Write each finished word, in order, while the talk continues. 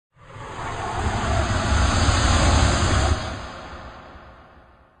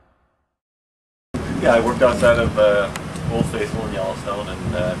Yeah, I worked outside of Old Faithful in Yellowstone,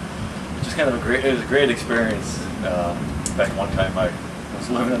 and it was kind of it was a great experience. In fact, one time I was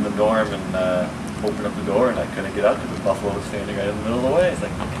living in the dorm and opened up the door and I couldn't get out because the buffalo was standing right in the middle of the way. It's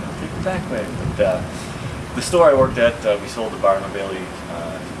like, okay, I'll take the back way. But the store I worked at, we sold the Barnum and Bailey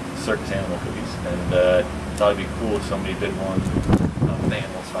circus animal cookies, and thought it'd be cool if somebody did one with the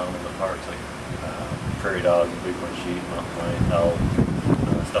animals found in the parks, like prairie dogs, bighorn sheep, mountain lion, elk,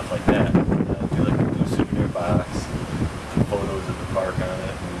 stuff like that. Do like a blue souvenir box, put photos of the park on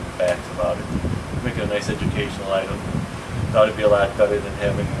it, and facts about it. Make it a nice educational item. Thought it'd be a lot better than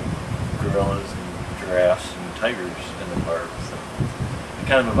having gorillas and giraffes and tigers in the park. So it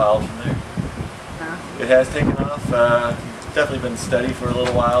kind of evolved from there. It has taken off. Definitely been steady for a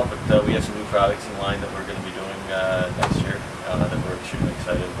little while, but we have some new products in line that we're going to be doing next year that we're extremely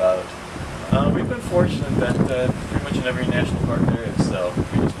excited about. We've been fortunate that pretty much in every national park there is, so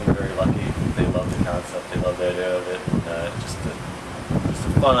we've just been very lucky. They love the concept, they love the idea of it. Just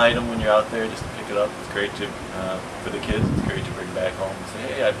a fun item when you're out there, just to pick it up. It's great to for the kids. It's great to bring back home and say,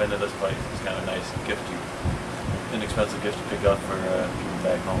 hey, I've been to this place. It's kind of nice gift, inexpensive gift to pick up for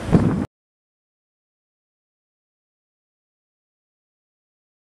back home.